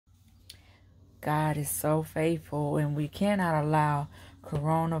God is so faithful, and we cannot allow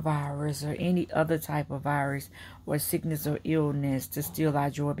coronavirus or any other type of virus or sickness or illness to steal our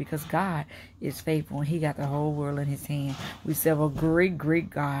joy, because God is faithful and he got the whole world in his hand. We serve a great, great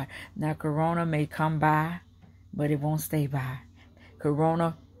God. Now, corona may come by, but it won't stay by.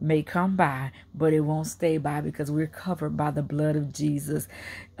 Corona may come by, but it won't stay by, because we're covered by the blood of Jesus.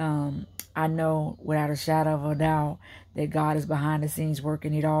 I know without a shadow of a doubt that God is behind the scenes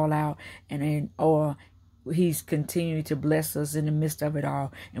working it all out, or he's continuing to bless us in the midst of it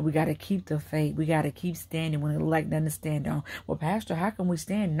all. And we got to keep the faith. We got to keep standing when it look like nothing to stand on. Well, Pastor, how can we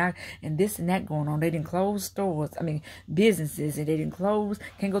stand? And this and that going on. They didn't close stores. Businesses. And they didn't close.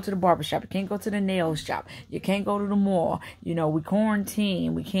 Can't go to the barbershop. You can't go to the nail shop. You can't go to the mall. You know, we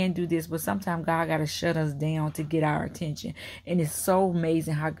quarantine. We can't do this. But sometimes God got to shut us down to get our attention. And it's so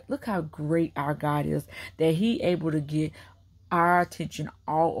amazing look how great our God is, that he able to get our attention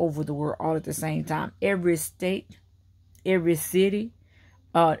all over the world all at the same time. Every state, every city,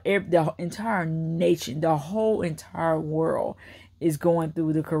 the entire nation, the whole entire world is going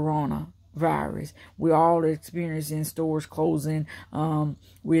through the coronavirus. We're all experiencing stores closing.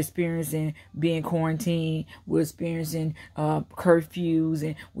 We're experiencing being quarantined. We're experiencing curfews,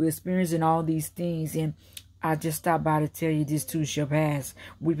 and we're experiencing all these things. And I just stopped by to tell you this too shall pass.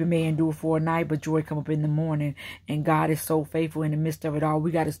 Weeping may endure for a night, but joy come up in the morning. And God is so faithful in the midst of it all.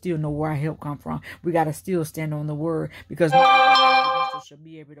 We got to still know where our help come from. We got to still stand on the word, because shall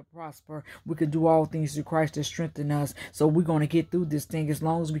be able to prosper. We can do all things through Christ to strengthen us. So we're going to get through this thing as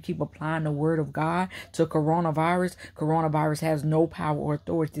long as we keep applying the word of God to coronavirus. Coronavirus has no power or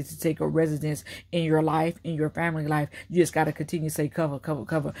authority to take a residence in your life, in your family life. You just got to continue to say cover, cover,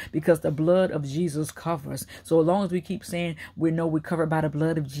 cover, because the blood of Jesus covers. So as long as we keep saying we know we're covered by the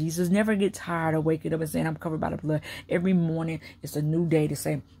blood of Jesus, never get tired of waking up and saying I'm covered by the blood. Every morning it's a new day to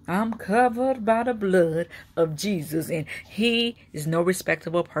say I'm covered by the blood of Jesus, and he is no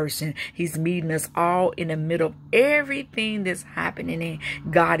respectable person. He's meeting us all in the middle of everything that's happening, and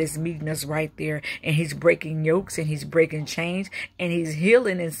God is meeting us right there, and he's breaking yokes, and he's breaking chains, and he's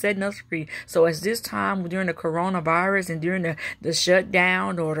healing and setting us free. So as this time during the coronavirus and during the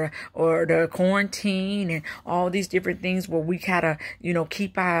shutdown or the quarantine and all these different things where we gotta,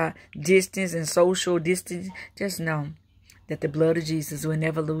 keep our distance and social distance, just know that the blood of Jesus will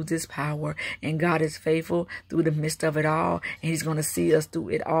never lose its power, and God is faithful through the midst of it all, and he's going to see us through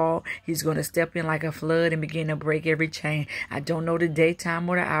it all. He's going to step in like a flood and begin to break every chain. I don't know the daytime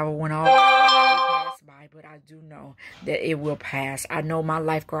or the hour when all pass by, but I do know that it will pass. I know my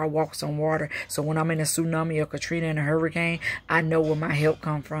lifeguard walks on water, so when I'm in a tsunami or Katrina and a hurricane, I know where my help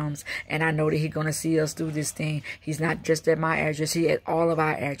comes from, and I know that he's going to see us through this thing. He's not just at my address, he's at all of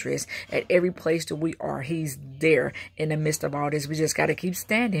our address, at every place that we are. He's there in the midst of all this. We just got to keep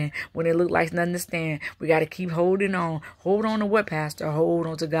standing when it looks like nothing to stand. We got to keep holding on. Hold on to what, Pastor? Hold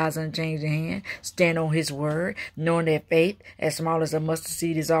on to God's unchanging hand. Stand on his word, knowing that faith, as small as a mustard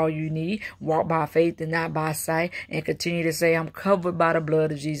seed, is all you need. Walk by faith and not by sight, and continue to say, I'm covered by the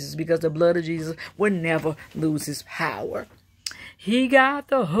blood of Jesus, because the blood of Jesus will never lose his power. He got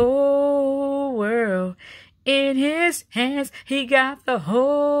the whole world in his hands. He got the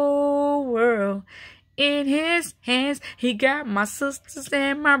whole world in his hands. He got my sisters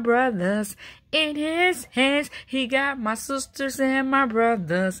and my brothers in his hands. He got my sisters and my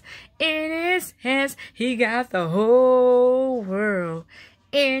brothers in his hands. He got the whole world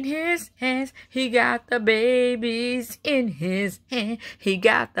in his hands. He got the babies in his hand. He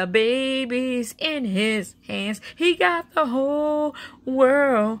got the babies in his hands. He got the whole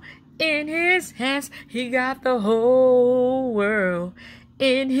world in his hands. He got the whole world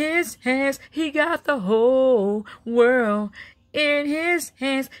in his hands. He got the whole world in his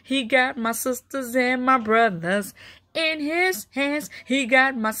hands. He got my sisters and my brothers in his hands. He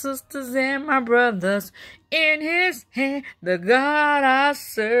got my sisters and my brothers in his hand. The God I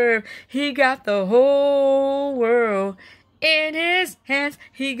serve, he got the whole world in his hands.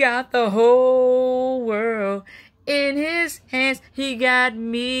 He got the whole world in his hands. He got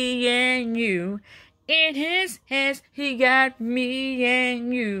me and you in his hands. He got me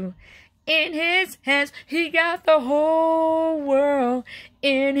and you in his hands. He got the whole world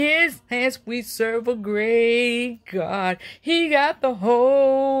in his hands. We serve a great God. He got the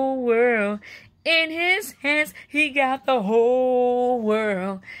whole world in his hands. He got the whole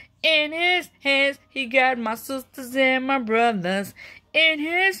world in his hands. He got my sisters and my brothers in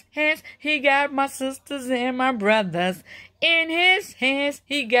his hands. He got my sisters and my brothers in his hands.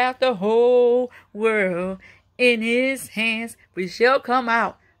 He got the whole world in his hands. We shall come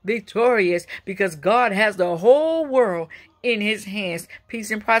out victorious, because God has the whole world in his hands.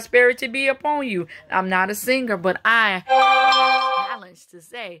 Peace and prosperity be upon you. I'm not a singer, but I have challenge to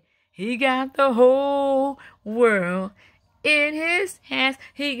say, he got the whole world in his hands.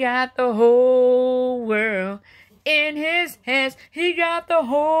 He got the whole world in his hands. He got the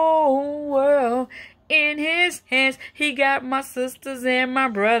whole world in his hands. He got my sisters and my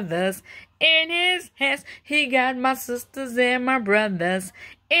brothers in his hands. He got my sisters and my brothers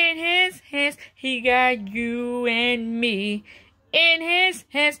in his hands. He got you and me in his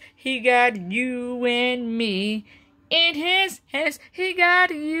hands. He got you and me in his hands. He got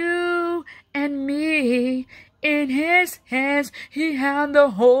you and me in his hands. He had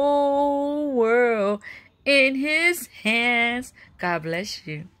the whole world in his hands. God bless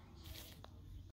you.